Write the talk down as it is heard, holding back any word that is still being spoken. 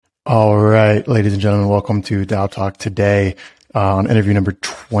All right, ladies and gentlemen, welcome to DAO Talk today. On interview number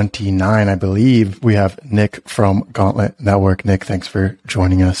 29, I believe, we have Nick from Gauntlet Network. Nick, thanks for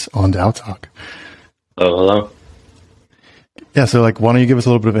joining us on DAO Talk. Hello. Yeah, so why don't you give us a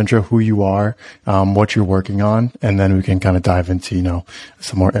little bit of intro, who you are, what you're working on, and then we can kind of dive into,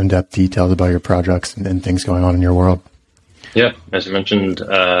 some more in-depth details about your projects and things going on in your world. Yeah, as you mentioned,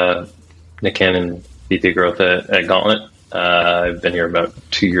 Nick Cannon, VP Growth at Gauntlet. I've been here about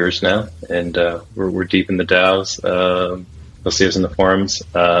 2 years now, and we're deep in the DAOs. You'll see us in the forums,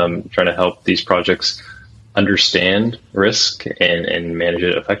 trying to help these projects understand risk and manage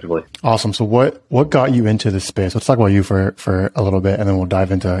it effectively. Awesome. So what got you into this space? Let's talk about you for a little bit, and then we'll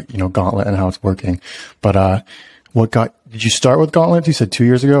dive into Gauntlet and how it's working. But did you start with Gauntlet? You said 2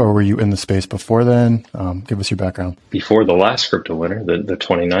 years ago, or were you in the space before then? Give us your background. Before the last crypto winter, the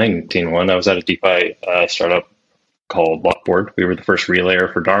 2019 one, I was at a DeFi startup called Lockboard. We were the first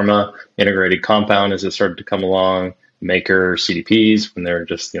relayer for Dharma, integrated Compound as it started to come along, Maker, CDPs when they were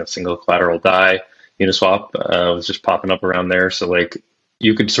just single collateral DAI. Uniswap was just popping up around there. So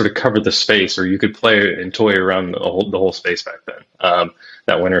you could sort of cover the space, or you could play and toy around the whole space back then.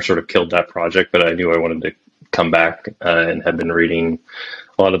 That winter sort of killed that project, but I knew I wanted to come back and had been reading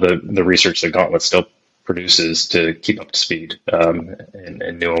a lot of the research that Gauntlet still produces to keep up to speed,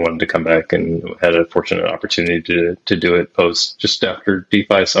 and knew I wanted to come back, and had a fortunate opportunity to do it post just after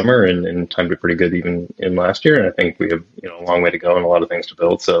DeFi summer, and timed it pretty good even in last year. And I think we have a long way to go and a lot of things to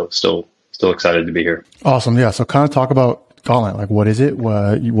build. So still excited to be here. Awesome. Yeah. So kind of talk about Gauntlet. What is it?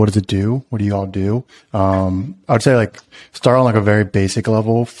 What does it do? What do you all do? I would say start on a very basic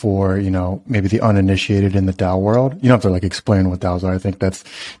level for, maybe the uninitiated in the DAO world. You don't have to explain what DAOs are. I think that's,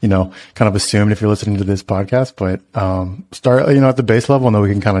 kind of assumed if you're listening to this podcast, but, start, at the base level, and then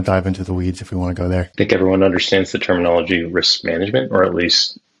we can kind of dive into the weeds if we want to go there. I think everyone understands the terminology risk management, or at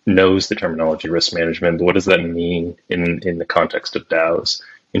least knows the terminology risk management. But what does that mean in the context of DAOs?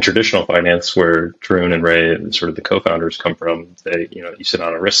 In traditional finance, where Tarun and Ray, sort of the co-founders, come from, you sit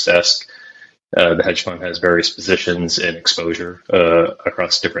on a risk desk. The hedge fund has various positions and exposure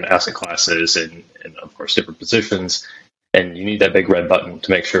across different asset classes and of course different positions. And you need that big red button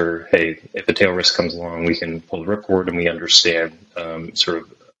to make sure, hey, if a tail risk comes along, we can pull the ripcord and we understand sort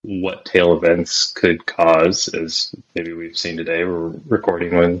of what tail events could cause, as maybe we've seen today. We're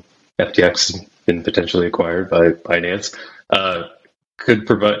recording when FTX has been potentially acquired by Binance. Could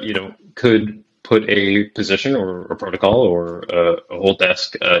put a position or a protocol or a whole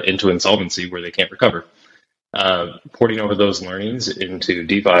desk into insolvency where they can't recover. Porting over those learnings into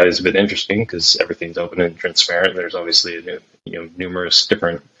DeFi is a bit interesting because everything's open and transparent. There's obviously numerous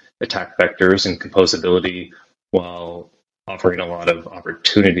different attack vectors, and composability, while offering a lot of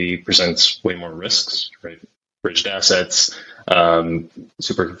opportunity, presents way more risks, right? Bridged assets,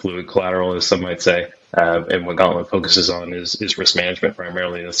 super fluid collateral, as some might say. And what Gauntlet focuses on is risk management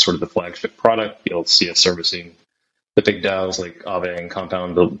primarily. That's sort of the flagship product. You'll see us servicing the big DAOs like Aave and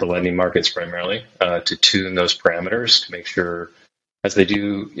Compound, the lending markets primarily, to tune those parameters to make sure as they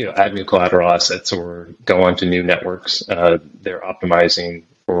do add new collateral assets or go onto new networks, they're optimizing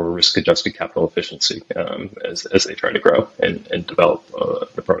for risk-adjusted capital efficiency as they try to grow and develop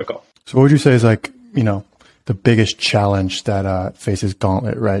the protocol. So what would you say is the biggest challenge that faces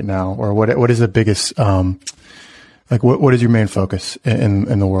Gauntlet right now, or what is the biggest what is your main focus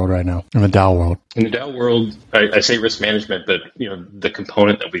in the world right now, in the DAO world? In the DAO world, I say risk management, but the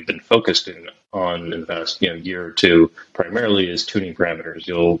component that we've been focused on in the past year or two primarily is tuning parameters.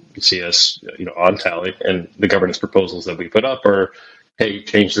 You'll see us on Tally, and the governance proposals that we put up are, hey,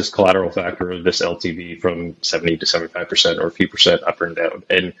 change this collateral factor of this LTV from 70 to 75% or a few percent up and down.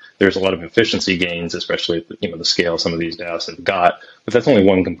 And there's a lot of efficiency gains, especially at the scale some of these DAOs have got. But that's only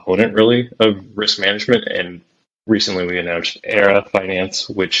one component, really, of risk management. And recently we announced Aera Finance,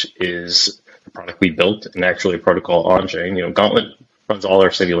 which is a product we built and actually a protocol on-chain. Gauntlet runs all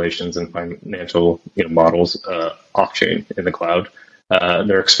our simulations and financial models off-chain in the cloud.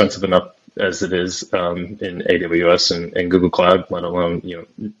 They're expensive enough as it is in AWS and Google Cloud, let alone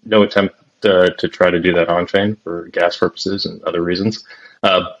no attempt to try to do that on-chain for gas purposes and other reasons.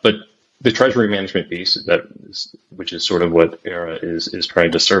 But the treasury management piece, which is sort of what Aera is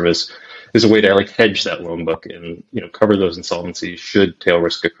trying to service, is a way to hedge that loan book and cover those insolvencies should tail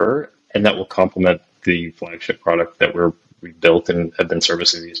risk occur, and that will complement the flagship product that we built and have been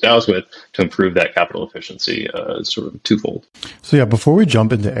servicing these DAOs with to improve that capital efficiency, sort of twofold. So yeah, before we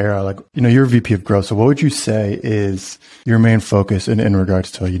jump into Aera, you're VP of growth. So what would you say is your main focus in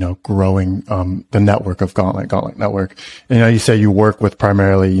regards to, growing, the network of Gauntlet Network? And, you say you work with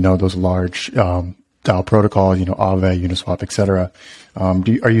primarily, those large, DAO protocols, Aave, Uniswap, et cetera.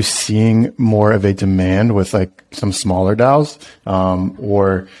 Are you seeing more of a demand with like some smaller DAOs,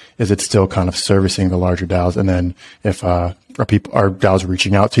 or is it still kind of servicing the larger DAOs? And then if are DAOs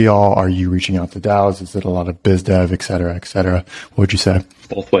reaching out to y'all? Are you reaching out to DAOs? Is it a lot of biz dev, et cetera, et cetera? What would you say?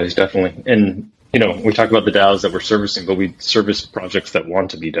 Both ways, definitely. And we talk about the DAOs that we're servicing, but we service projects that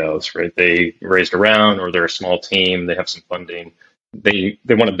want to be DAOs, right? They raised a round, or they're a small team, they have some funding. They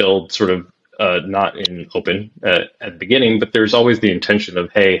want to build sort of not in open at the beginning, but there's always the intention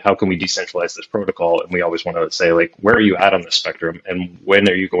of, hey, how can we decentralize this protocol? And we always want to say, like, where are you at on the spectrum? And when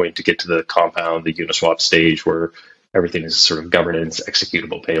are you going to get to the compound, the Uniswap stage where everything is sort of governance,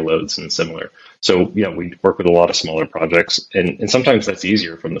 executable payloads, and similar? So, we work with a lot of smaller projects, and sometimes that's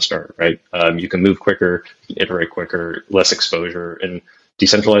easier from the start, right? You can move quicker, iterate quicker, less exposure, and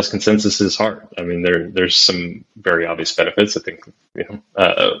decentralized consensus is hard. I mean, there's some very obvious benefits, I think,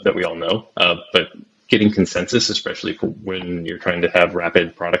 that we all know, but getting consensus, especially for when you're trying to have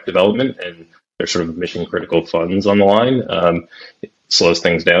rapid product development and there's sort of mission critical funds on the line, it slows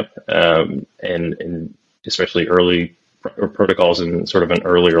things down, and especially early protocols in sort of an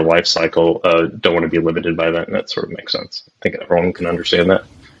earlier life cycle don't want to be limited by that, and that sort of makes sense. I think everyone can understand that.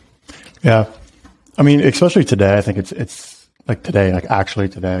 Yeah, I mean, especially today, I think it's like today,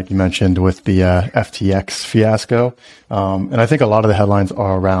 like you mentioned with the FTX fiasco. And I think a lot of the headlines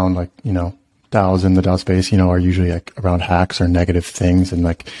are around like, DAOs in the DAO space, are usually like around hacks or negative things and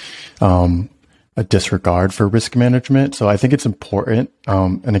like a disregard for risk management. So I think it's important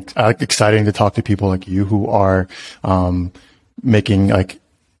and exciting to talk to people like you who are making like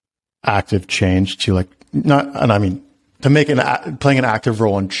active change to like playing an active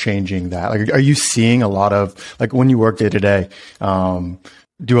role in changing that. Like, are you seeing a lot of, like, when you work day to day,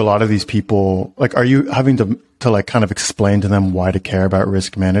 do a lot of these people, like, are you having to like kind of explain to them why to care about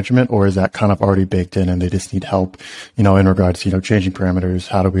risk management, or is that kind of already baked in and they just need help, in regards to, changing parameters,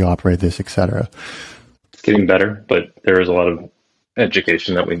 how do we operate this, et cetera? It's getting better, but there is a lot of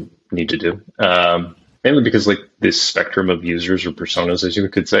education that we need to do. Mainly because like this spectrum of users or personas, as you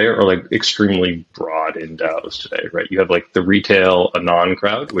could say, are like extremely broad in DAOs today, right? You have like the retail anon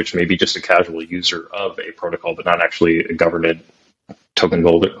crowd, which may be just a casual user of a protocol, but not actually a governed token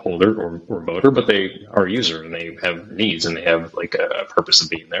holder or voter, but they are a user and they have needs and they have like a purpose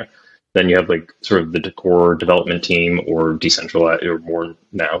of being there. Then you have like sort of the core development team or decentralized or more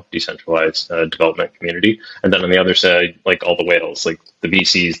now decentralized development community. And then on the other side, like all the whales, like the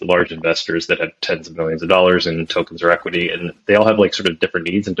VCs, the large investors that have tens of millions of dollars in tokens or equity. And they all have like sort of different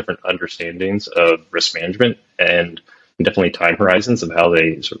needs and different understandings of risk management and definitely time horizons of how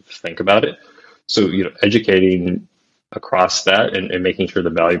they sort of think about it. So, educating across that and making sure the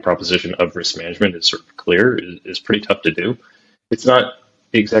value proposition of risk management is sort of clear is pretty tough to do. It's not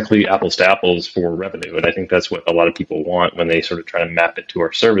exactly apples to apples for revenue. And I think that's what a lot of people want when they sort of try to map it to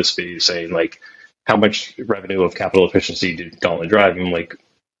our service fee, saying like, how much revenue of capital efficiency did Gauntlet drive? And like,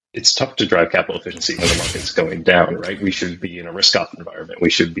 it's tough to drive capital efficiency when the market's going down, right? We should be in a risk-off environment. We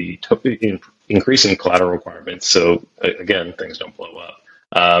should be increasing collateral requirements. So again, things don't blow up.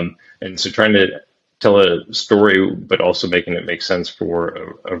 And so trying to tell a story, but also making it make sense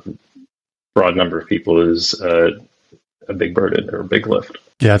for a broad number of people is a big burden or a big lift.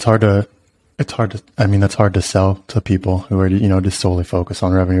 Yeah, that's hard to sell to people who are, just solely focused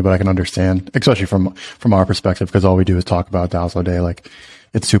on revenue, but I can understand, especially from our perspective, because all we do is talk about DAOs all day. Like,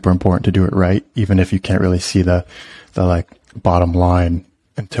 it's super important to do it right, even if you can't really see the like bottom line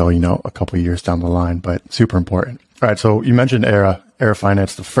until, a couple of years down the line, but super important. All right. So you mentioned Aera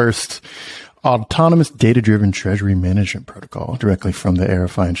Finance, the first autonomous data-driven treasury management protocol directly from the Aera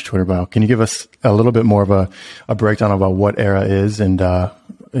Finance Twitter bio. Can you give us a little bit more of a breakdown about what Aera is and,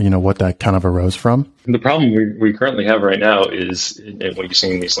 what that kind of arose from? The problem we currently have right now is, and what you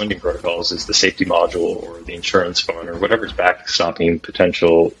see in these lending protocols, is the safety module or the insurance fund or whatever's backstopping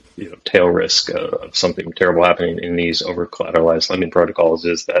potential tail risk of something terrible happening in these over-collateralized lending protocols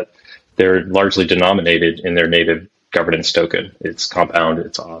is that they're largely denominated in their native governance token. It's Compound,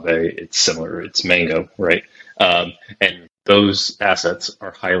 it's Aave, it's similar, it's Mango, right? And those assets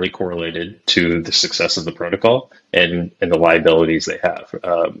are highly correlated to the success of the protocol and the liabilities they have.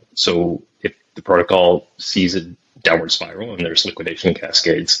 So if the protocol sees a downward spiral and there's liquidation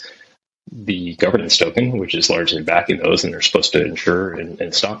cascades, the governance token, which is largely backing those and they're supposed to ensure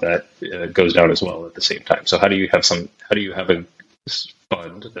and stop that, goes down as well at the same time. So how do you have a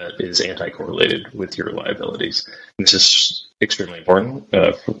fund that is anti-correlated with your liabilities? And this is extremely important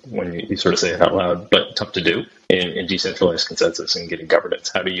when you sort of say it out loud, but tough to do in decentralized consensus and getting governance.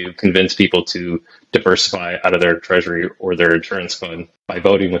 How do you convince people to diversify out of their treasury or their insurance fund by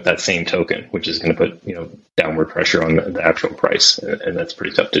voting with that same token, which is going to put downward pressure on the actual price, and that's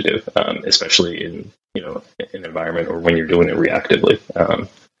pretty tough to do, especially in an environment or when you're doing it reactively.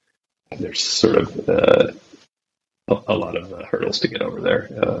 There's sort of a lot of hurdles to get over there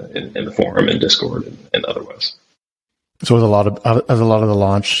in the forum and Discord and otherwise. So as a lot of the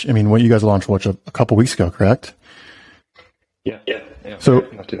launch, I mean, what you guys launched a couple weeks ago, correct? Yeah. So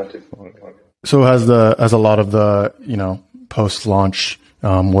not too long. So has a lot of the post-launch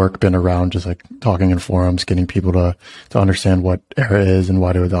work been around just like talking in forums, getting people to understand what Aera is and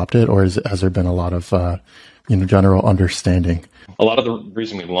why to adopt it, or has there been a lot of general understanding? A lot of the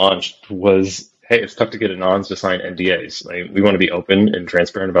reason we launched was, hey, it's tough to get anons to sign NDAs. Like, we want to be open and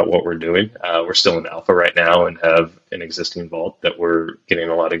transparent about what we're doing. We're still in alpha right now and have an existing vault that we're getting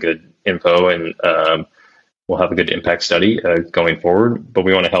a lot of good info, and we'll have a good impact study going forward. But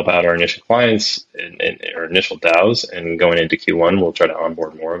we want to help out our initial clients and our initial DAOs, and going into Q1, we'll try to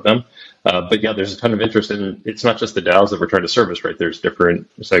onboard more of them. But yeah, there's a ton of interest in. It's not just the DAOs that we're trying to service, right? There's different.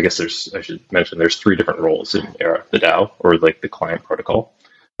 So I guess I should mention there's 3 different roles in Aera: the DAO, or like the client protocol,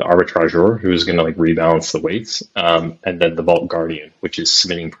 the arbitrageur, who's going to like rebalance the weights, and then the vault guardian, which is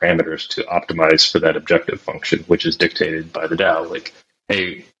submitting parameters to optimize for that objective function, which is dictated by the DAO. Like,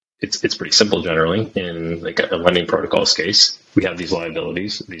 hey, it's pretty simple generally in like a lending protocol's case. We have these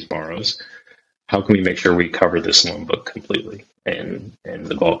liabilities, these borrows. How can we make sure we cover this loan book completely? And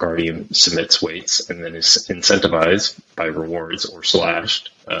the vault guardian submits weights and then is incentivized by rewards or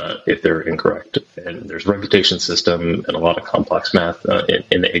slashed if they're incorrect. And there's a reputation system and a lot of complex math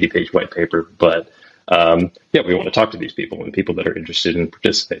in the 80-page white paper. But we want to talk to these people and people that are interested in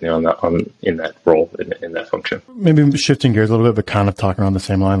participating in that role, in that function. Maybe shifting gears a little bit, but kind of talking on the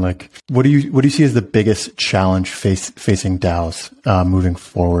same line. Like, what do you see as the biggest challenge facing DAOs moving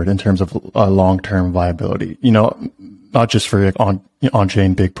forward in terms of long-term viability? Not just for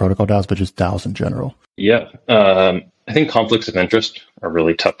on-chain big protocol DAOs, but just DAOs in general. Yeah, I think conflicts of interest are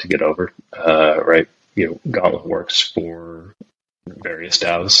really tough to get over. Right? Gauntlet works for various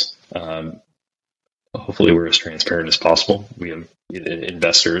DAOs. Hopefully we're as transparent as possible. We have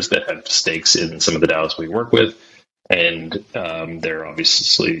investors that have stakes in some of the DAOs we work with, and they're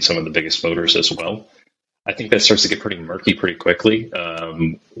obviously some of the biggest voters as well. I think that starts to get pretty murky pretty quickly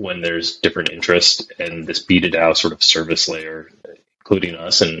when there's different interest, and this B2DAO sort of service layer, including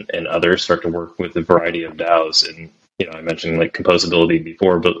us and others, start to work with a variety of DAOs. And I mentioned like composability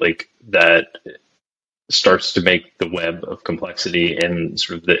before, but like that starts to make the web of complexity and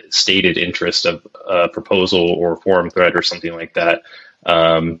sort of the stated interest of a proposal or forum thread or something like that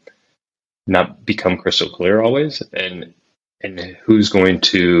not become crystal clear always. And who's going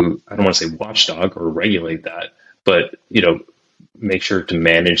to, I don't want to say watchdog or regulate that, but make sure to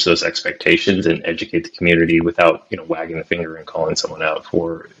manage those expectations and educate the community without wagging the finger and calling someone out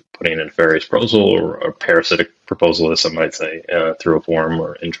for putting in a nefarious proposal or a parasitic proposal, as some might say, through a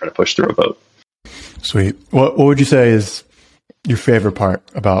forum and try to push through a vote. Sweet. What would you say is your favorite part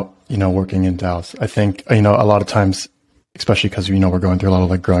about, working in DAOs? I think, a lot of times, especially because, we're going through a lot of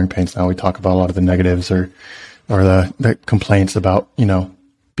like growing pains now, we talk about a lot of the negatives or the complaints about,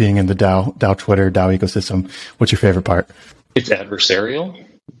 being in the DAO Twitter, DAO ecosystem. What's your favorite part? It's adversarial,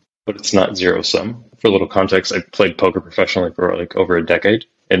 but it's not zero sum. For a little context, I played poker professionally for like over a decade.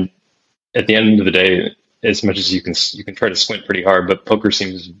 And at the end of the day, as much as you can try to squint pretty hard, but poker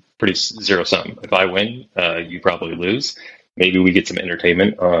seems pretty zero sum. If I win, you probably lose. Maybe we get some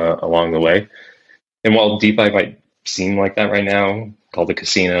entertainment along the way. And while DeFi might seem like that right now, called a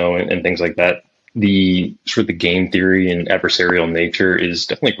casino and things like that, the sort of the game theory and adversarial nature is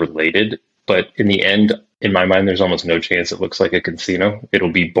definitely related. But in the end, in my mind, there's almost no chance it looks like a casino.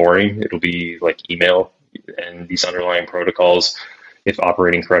 It'll be boring. It'll be like email, and these underlying protocols, if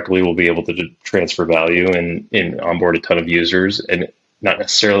operating correctly, will be able to transfer value and onboard a ton of users. And not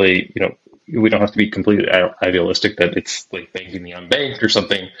necessarily, we don't have to be completely idealistic that it's like banking the unbanked or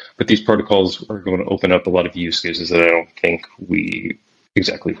something, but these protocols are going to open up a lot of use cases that I don't think we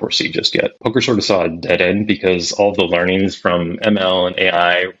exactly foresee just yet. Poker sort of saw a dead end because all the learnings from ML and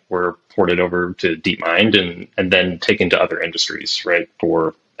AI were ported over to DeepMind and then taken to other industries, right,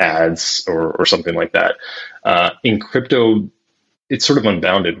 for ads or something like that. In crypto, it's sort of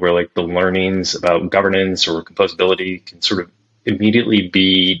unbounded, where like the learnings about governance or composability can sort of immediately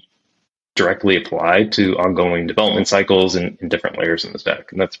be directly applied to ongoing development cycles and different layers in the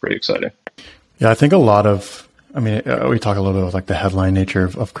stack. And that's pretty exciting. Yeah, I think we talk a little bit about like the headline nature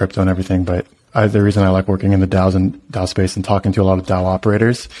of crypto and everything, but the reason I like working in the DAOs and DAO space and talking to a lot of DAO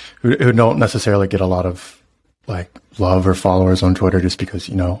operators who don't necessarily get a lot of like love or followers on Twitter just because,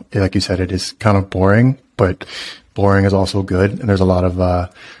 like you said, it is kind of boring, but boring is also good. And there's a lot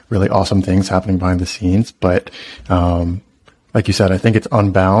of really awesome things happening behind the scenes. But like you said, I think it's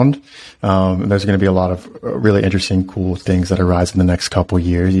unbound. And there's going to be a lot of really interesting, cool things that arise in the next couple of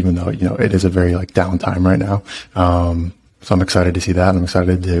years, even though, it is a very like downtime right now. So I'm excited to see that. I'm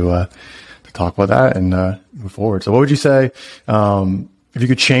excited to talk about that and move forward. So what would you say, if you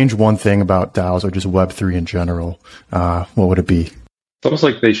could change one thing about DAOs or just Web3 in general, what would it be? It's almost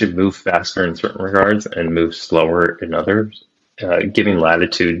like they should move faster in certain regards and move slower in others, giving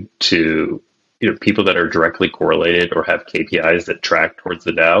latitude to people that are directly correlated or have KPIs that track towards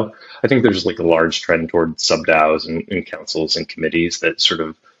the DAO. I think there's like a large trend towards sub DAOs and councils and committees that sort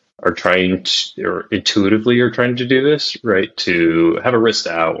of are trying to, or intuitively are trying to do this, right? To have a risk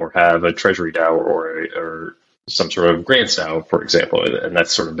DAO or have a treasury DAO or some sort of grants DAO, for example, and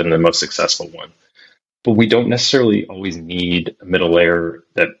that's sort of been the most successful one. But we don't necessarily always need a middle layer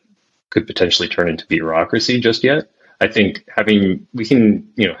that could potentially turn into bureaucracy just yet. I think we can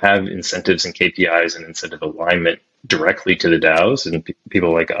have incentives and KPIs and incentive alignment directly to the DAOs, and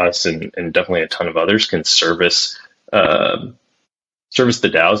people like us and definitely a ton of others can service the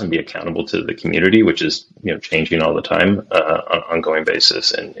DAOs and be accountable to the community, which is changing all the time on an ongoing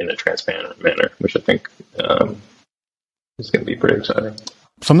basis and in a transparent manner, which I think is going to be pretty exciting.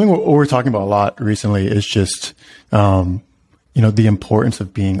 Something we're talking about a lot recently is just the importance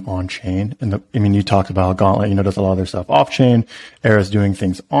of being on chain. And you talked about Gauntlet, does a lot of their stuff off chain. Aera's doing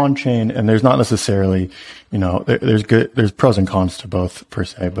things on chain, and there's not necessarily, there's pros and cons to both per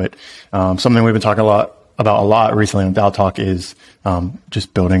se, but something we've been talking about a lot recently on DAO Talk is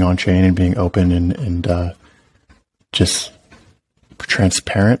just building on chain and being open and just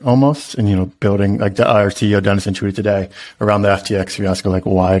transparent almost, and building, like our CEO Dennison tweeted today around the FTX. We asked her, like,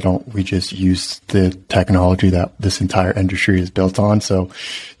 why don't we just use the technology that this entire industry is built on? So,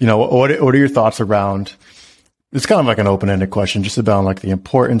 what are your thoughts around? It's kind of like an open-ended question, just about like the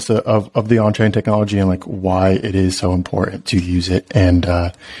importance of the on-chain technology and like why it is so important to use it, and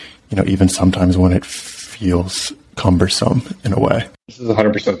even sometimes when it feels cumbersome in a way. This is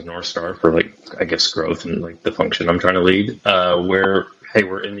 100% the North Star for growth and like the function I'm trying to lead, where, hey,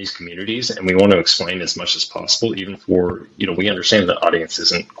 we're in these communities and we want to explain as much as possible, even for, we understand the audience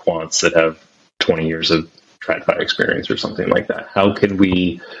isn't quants that have 20 years of TradFi experience or something like that. How can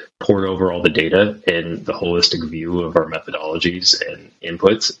we port over all the data and the holistic view of our methodologies and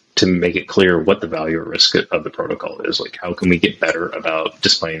inputs to make it clear what the value or risk of the protocol is? Like, how can we get better about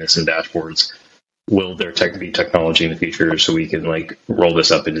displaying this in dashboards? Will there be technology in the future so we can roll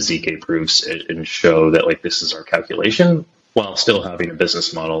this up into ZK proofs and show that this is our calculation while still having a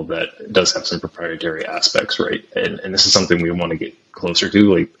business model that does have some proprietary aspects, right? And this is something we want to get closer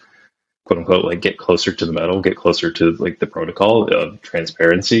to, quote unquote, get closer to the metal, get closer to the protocol of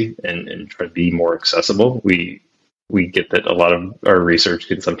transparency and try to be more accessible. We get that a lot of our research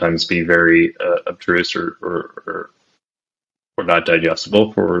can sometimes be very obtruse or not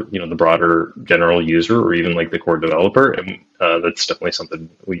digestible for the broader general user or even the core developer, and that's definitely something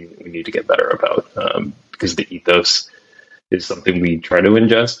we need to get better about, because the ethos is something we try to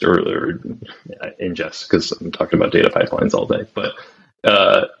ingest or ingest, because I'm talking about data pipelines all day, but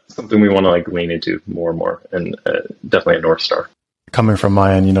something we want to lean into more and more, and definitely a North Star. Coming from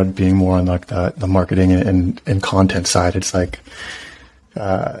my end, being more on the marketing and content side, it's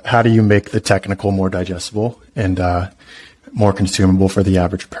how do you make the technical more digestible and more consumable for the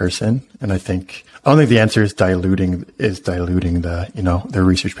average person? And I don't think the answer is diluting the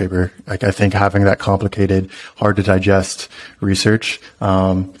research paper. I think having that complicated, hard to digest research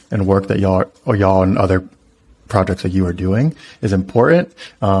and work that y'all and other projects that you are doing is important.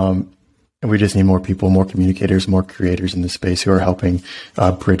 And we just need more people, more communicators, more creators in the space who are helping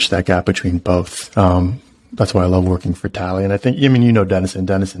bridge that gap between both. That's why I love working for Tally. And I think, Dennison.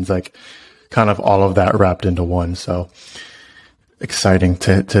 Dennison's kind of all of that wrapped into one. So exciting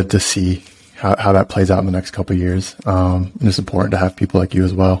to see how that plays out in the next couple of years. And it's important to have people like you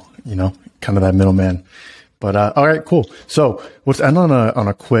as well, kind of that middleman. But all right, cool. So let's end on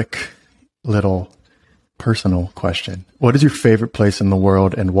a quick little personal question. What is your favorite place in the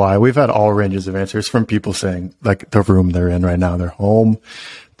world and why? We've had all ranges of answers, from people saying the room they're in right now, their home,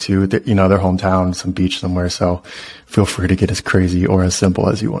 to their hometown, some beach somewhere. So feel free to get as crazy or as simple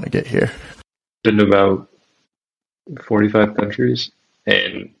as you want to get here. Been to about 45 countries,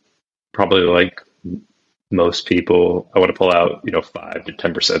 and probably like most people, I want to pull out 5 to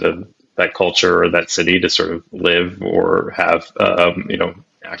 10% of that culture or that city to sort of live or have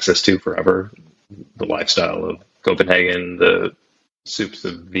access to forever. the lifestyle of Copenhagen, the soups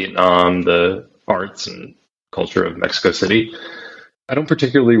of Vietnam, the arts and culture of Mexico City. I don't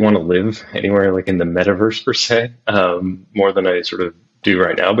particularly want to live anywhere like in the metaverse per se, more than I sort of do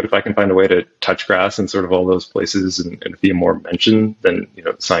right now. But if I can find a way to touch grass in sort of all those places and be more mentioned, then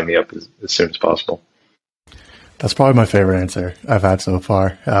sign me up as soon as possible. That's probably my favorite answer I've had so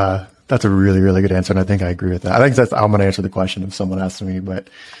far. That's a really, really good answer, and I think I agree with that. I think I'm going to answer the question if someone asks me. But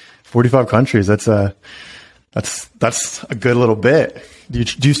 45 countries, that's a good little bit. Do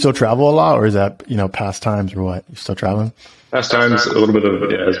you still travel a lot, or is that past times or what? You still traveling? Past times, a little bit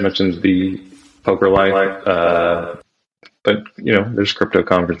of as mentioned, the poker life. But there's crypto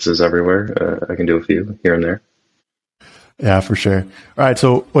conferences everywhere. I can do a few here and there. Yeah, for sure. All right,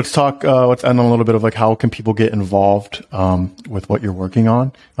 so let's talk. Let's end on a little bit of like how can people get involved with what you're working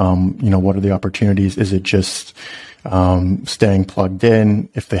on? What are the opportunities? Is it just staying plugged in?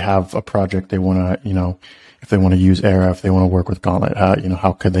 If they have a project they want to, if they want to use Aera, if they want to work with Gauntlet,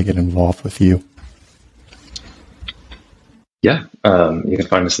 how could they get involved with you? Yeah, you can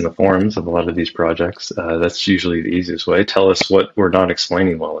find us in the forums of a lot of these projects. That's usually the easiest way. Tell us what we're not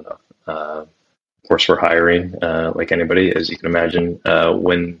explaining well enough. Of course, we're hiring like anybody, as you can imagine.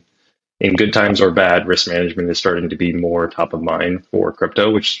 When in good times or bad, risk management is starting to be more top of mind for crypto,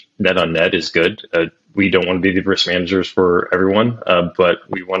 which net on net is good. We don't want to be the risk managers for everyone, but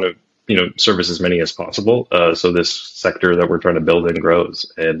we want to service as many as possible. So this sector that we're trying to build in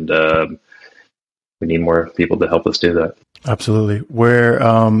grows, and we need more people to help us do that. Absolutely. Where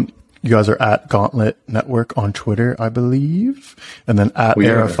you guys are at Gauntlet Network on Twitter, I believe, and then at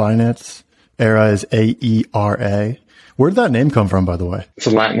Aera Finance. Aera is AERA. Where did that name come from, by the way? It's a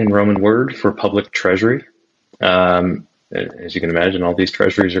Latin and Roman word for public treasury. As you can imagine, all these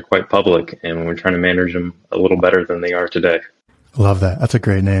treasuries are quite public, and we're trying to manage them a little better than they are today. Love that. That's a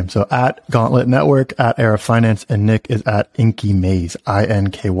great name. So at Gauntlet Network, at Aera Finance, and Nick is at Inky Maze,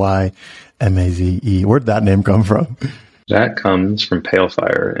 INKYMAZE. Where did that name come from? That comes from Pale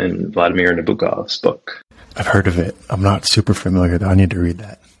Fire in Vladimir Nabokov's book. I've heard of it. I'm not super familiar, though. I need to read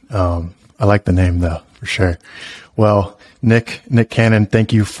that. I like the name, though, for sure. Well, Nick Cannon,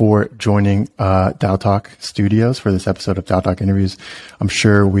 thank you for joining DAO Talk Studios for this episode of DAO Talk Interviews. I'm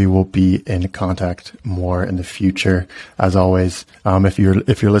sure we will be in contact more in the future. As always, if you're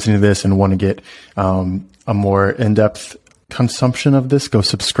listening to this and want to get a more in-depth consumption of this, go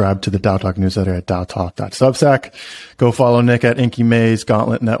subscribe to the DAO Talk newsletter at daotalk.substack. Go follow Nick at Inky Maze,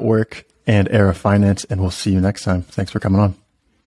 Gauntlet Network, and Aera Finance, and we'll see you next time. Thanks for coming on.